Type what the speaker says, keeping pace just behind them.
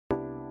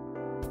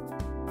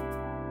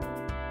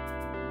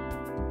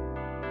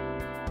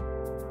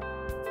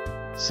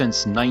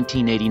Since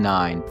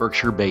 1989,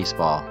 Berkshire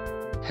baseball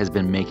has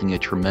been making a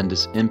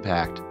tremendous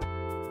impact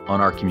on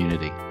our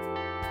community.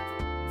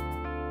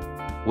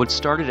 What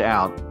started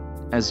out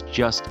as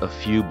just a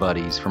few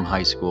buddies from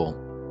high school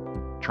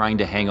trying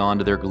to hang on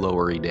to their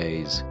glory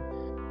days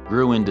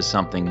grew into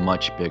something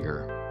much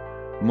bigger,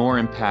 more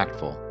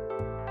impactful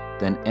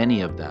than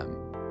any of them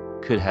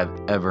could have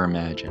ever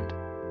imagined.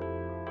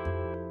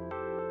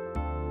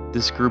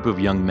 This group of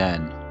young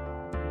men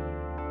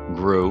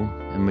grew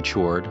and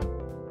matured,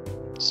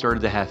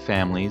 started to have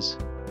families,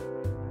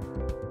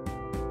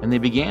 and they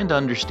began to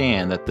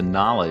understand that the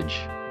knowledge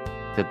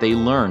that they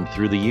learned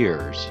through the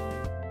years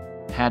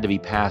had to be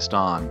passed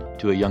on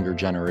to a younger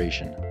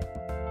generation.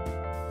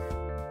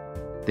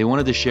 They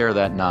wanted to share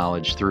that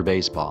knowledge through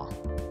baseball,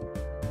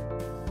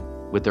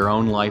 with their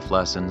own life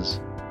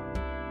lessons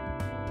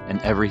and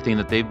everything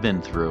that they've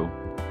been through.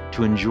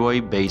 To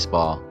enjoy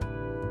baseball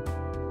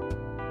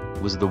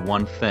was the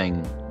one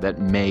thing that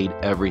made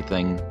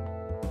everything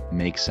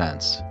make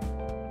sense.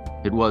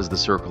 It was the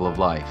circle of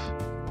life.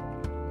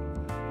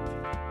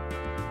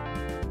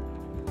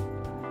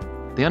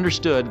 They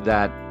understood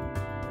that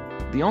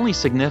the only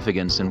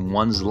significance in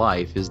one's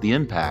life is the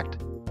impact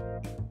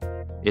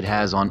it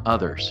has on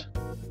others,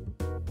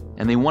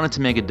 and they wanted to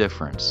make a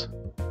difference.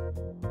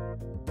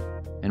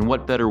 And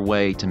what better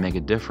way to make a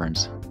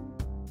difference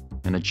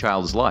in a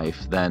child's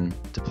life than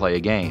to play a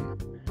game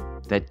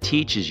that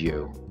teaches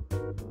you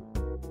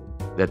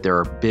that there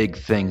are big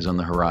things on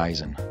the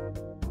horizon.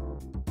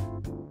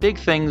 Big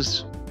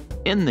things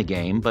in the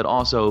game, but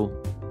also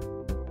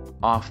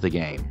off the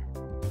game,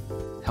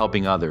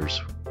 helping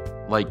others,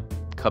 like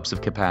cups of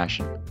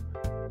compassion,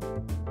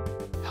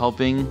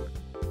 helping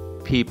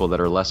people that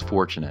are less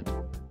fortunate,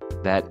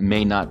 that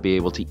may not be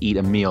able to eat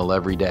a meal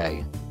every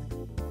day,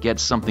 get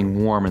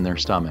something warm in their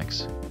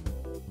stomachs.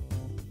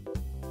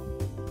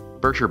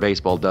 Berkshire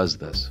Baseball does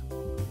this,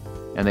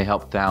 and they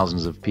help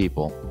thousands of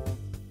people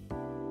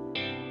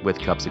with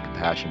cups of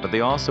compassion, but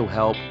they also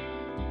help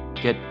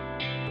get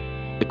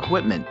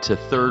equipment to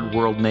third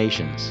world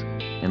nations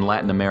in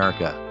Latin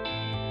America.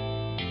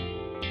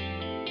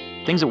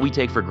 Things that we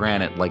take for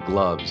granted, like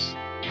gloves,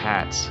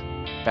 hats,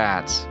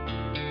 bats.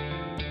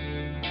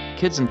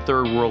 Kids in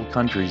third world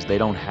countries, they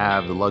don't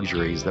have the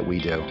luxuries that we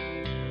do.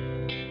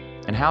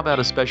 And how about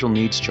a special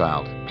needs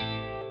child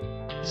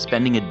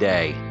spending a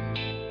day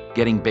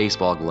getting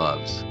baseball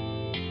gloves,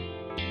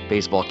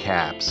 baseball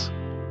caps,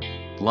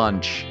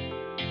 lunch,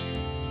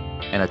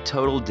 and a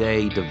total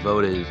day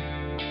devoted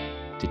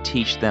to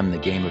teach them the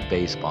game of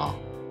baseball,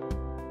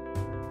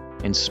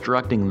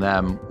 instructing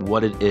them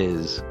what it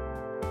is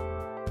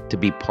to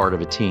be part of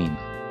a team.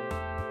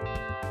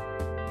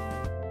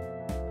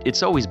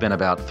 It's always been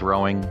about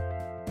throwing,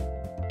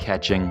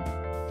 catching,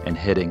 and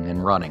hitting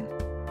and running.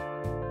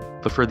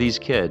 But for these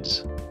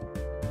kids,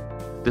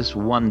 this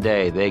one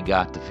day they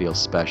got to feel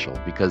special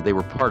because they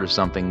were part of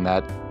something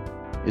that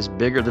is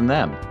bigger than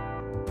them.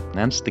 And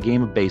that's the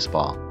game of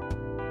baseball.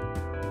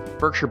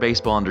 Berkshire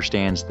Baseball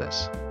understands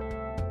this.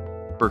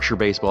 Berkshire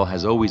Baseball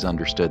has always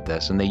understood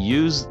this, and they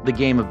use the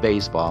game of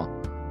baseball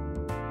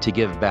to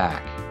give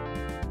back.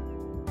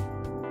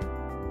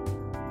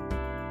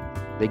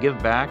 They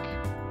give back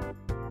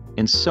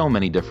in so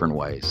many different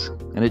ways,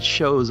 and it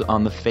shows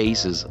on the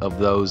faces of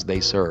those they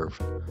serve.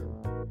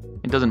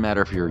 It doesn't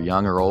matter if you're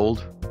young or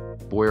old,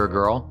 boy or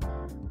girl.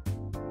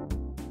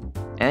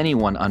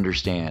 Anyone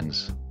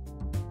understands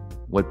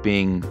what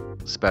being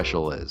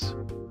special is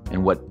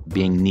and what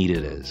being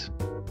needed is.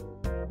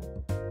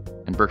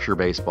 And Berkshire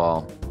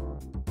Baseball,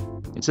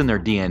 it's in their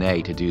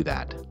DNA to do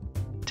that,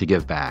 to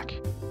give back.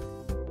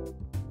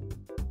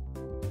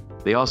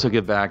 They also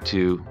give back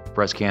to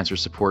breast cancer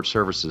support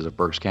services of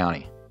Berks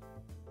County,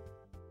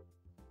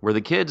 where the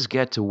kids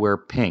get to wear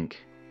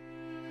pink.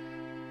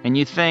 And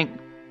you think,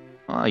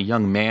 well, a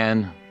young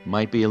man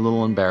might be a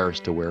little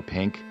embarrassed to wear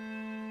pink.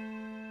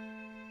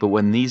 But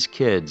when these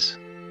kids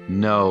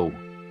know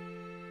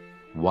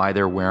why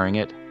they're wearing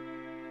it,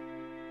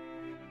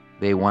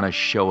 they want to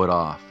show it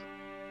off.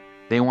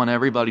 They want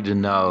everybody to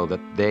know that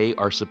they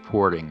are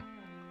supporting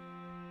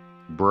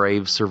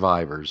brave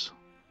survivors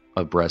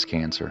of breast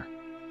cancer.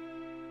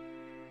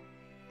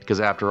 Because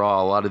after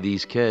all, a lot of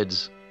these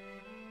kids,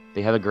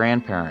 they have a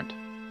grandparent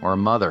or a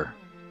mother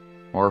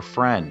or a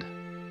friend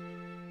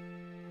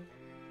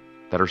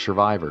that are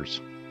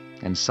survivors.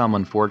 And some,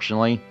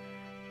 unfortunately,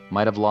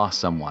 might have lost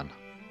someone.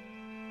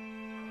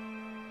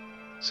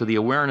 So the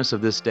awareness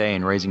of this day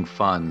and raising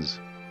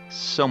funds is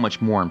so much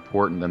more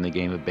important than the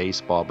game of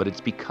baseball, but it's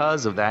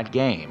because of that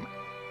game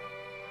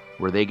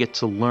where they get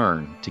to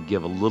learn to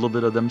give a little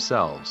bit of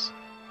themselves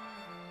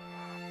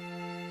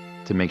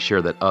to make sure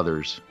that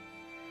others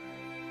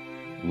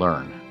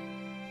learn.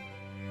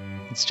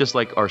 It's just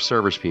like our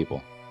service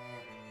people.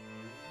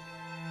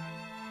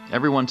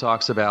 Everyone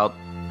talks about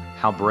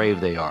how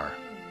brave they are,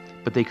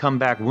 but they come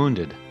back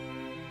wounded.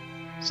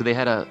 So they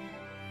had a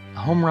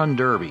home run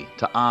derby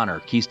to honor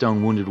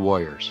Keystone Wounded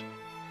Warriors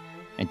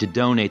and to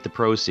donate the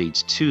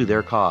proceeds to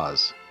their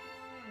cause.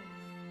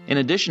 In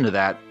addition to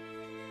that,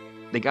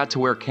 they got to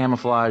wear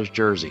camouflage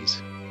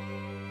jerseys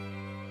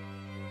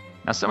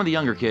Now, some of the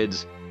younger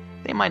kids,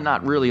 they might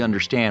not really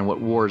understand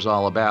what war is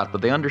all about,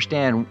 but they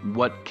understand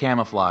what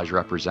camouflage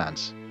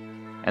represents.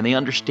 And they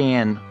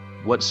understand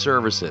what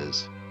service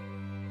is.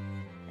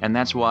 And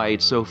that's why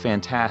it's so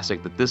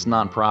fantastic that this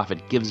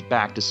nonprofit gives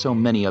back to so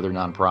many other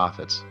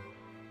nonprofits.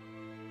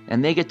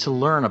 And they get to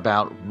learn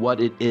about what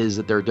it is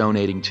that they're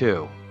donating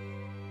to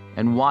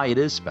and why it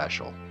is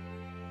special.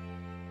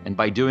 And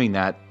by doing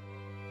that,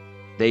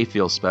 they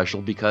feel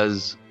special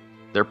because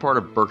they're part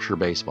of Berkshire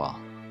baseball.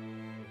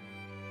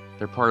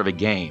 They're part of a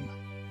game.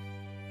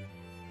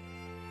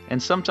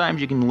 And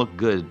sometimes you can look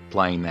good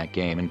playing that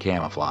game in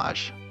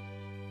camouflage,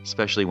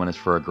 especially when it's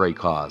for a great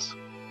cause.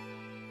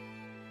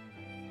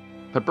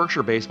 But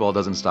Berkshire baseball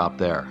doesn't stop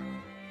there.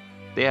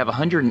 They have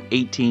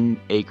 118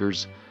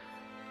 acres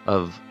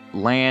of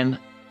land,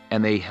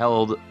 and they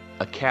held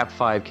a Cap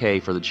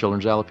 5K for the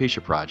Children's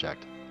Alopecia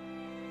Project.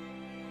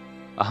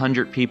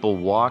 100 people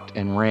walked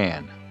and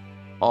ran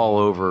all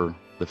over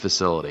the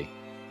facility.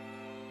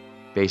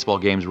 Baseball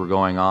games were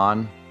going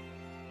on,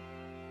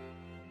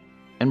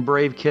 and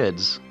brave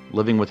kids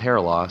living with hair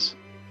loss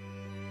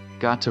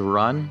got to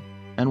run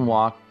and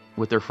walk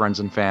with their friends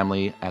and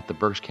family at the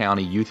Berks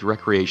County Youth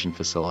Recreation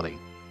Facility.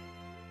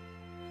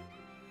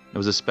 It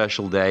was a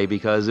special day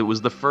because it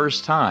was the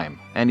first time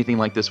anything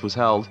like this was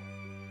held.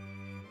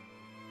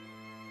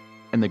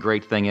 And the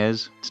great thing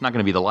is, it's not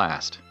going to be the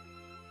last,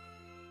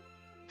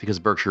 because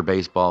Berkshire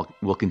baseball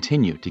will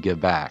continue to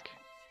give back.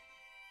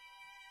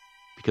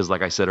 Because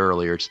like I said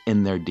earlier, it's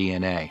in their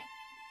DNA.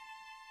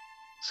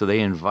 So they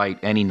invite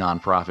any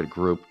nonprofit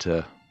group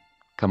to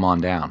come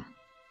on down.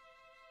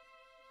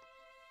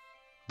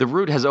 The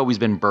root has always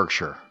been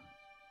Berkshire.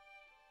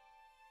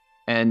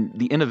 And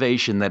the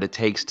innovation that it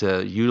takes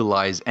to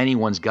utilize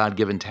anyone's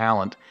God-given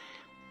talent,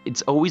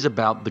 it's always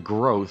about the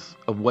growth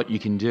of what you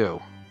can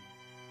do.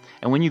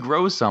 And when you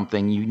grow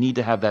something, you need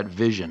to have that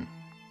vision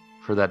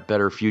for that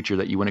better future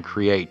that you want to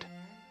create.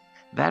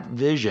 That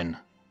vision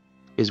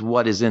is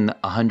what is in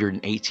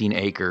 118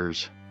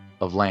 acres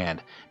of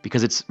land,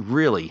 because it's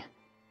really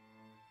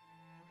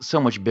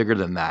so much bigger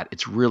than that.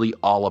 It's really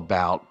all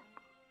about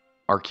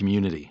our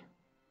community.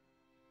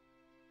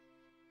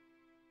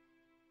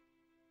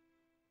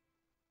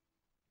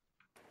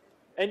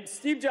 And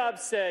Steve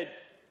Jobs said,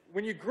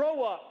 when you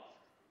grow up,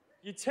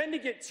 you tend to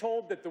get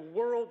told that the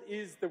world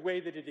is the way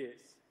that it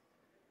is,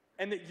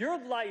 and that your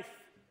life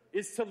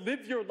is to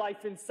live your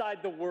life inside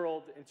the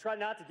world and try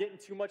not to get in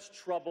too much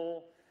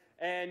trouble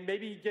and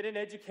maybe get an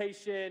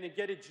education and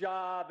get a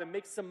job and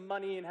make some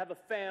money and have a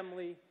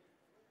family.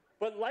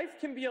 But life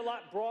can be a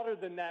lot broader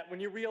than that when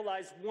you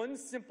realize one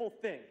simple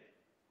thing,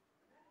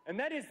 and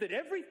that is that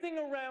everything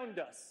around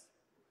us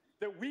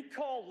that we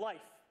call life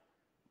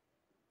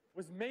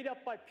was made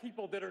up by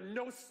people that are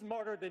no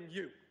smarter than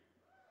you.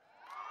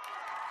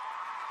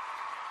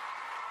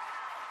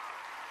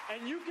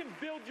 And you can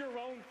build your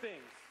own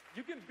things.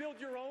 You can build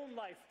your own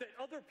life that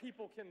other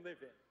people can live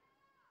in.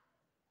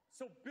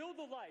 So build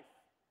a life.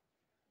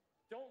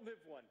 Don't live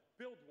one,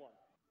 build one.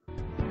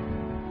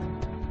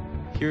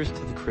 Here's to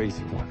the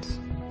crazy ones,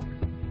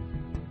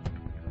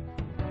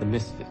 the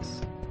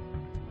misfits,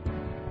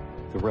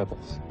 the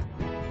rebels,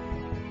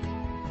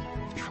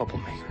 the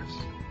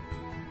troublemakers,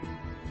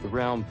 the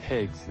round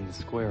pegs in the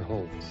square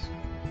holes,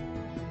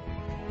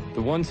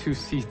 the ones who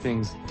see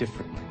things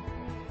differently.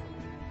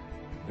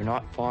 They're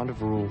not fond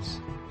of rules,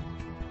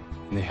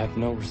 and they have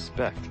no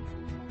respect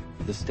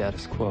for the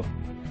status quo.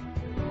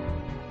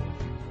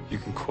 You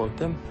can quote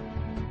them,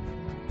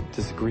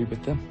 disagree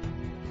with them,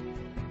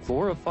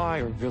 glorify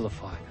or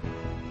vilify them.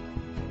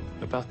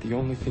 About the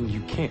only thing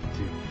you can't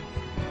do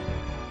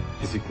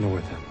is ignore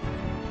them,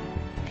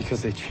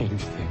 because they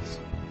change things.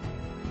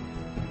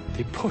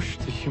 They push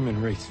the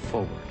human race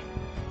forward.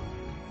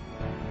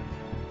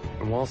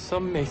 And while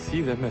some may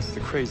see them as the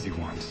crazy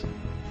ones,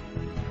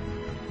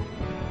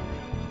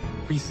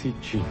 we see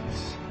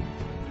genius.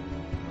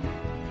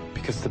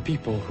 Because the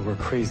people who are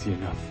crazy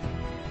enough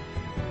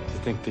to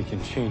think they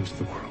can change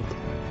the world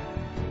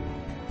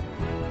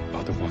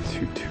are the ones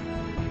who do.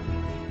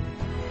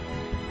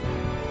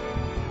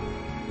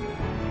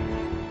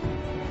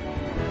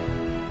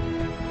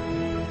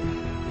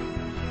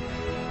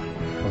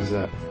 How's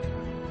that?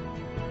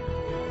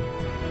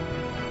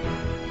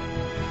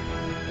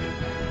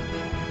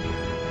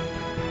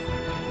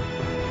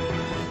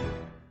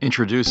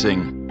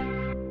 Introducing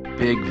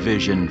Big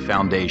Vision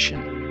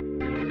Foundation.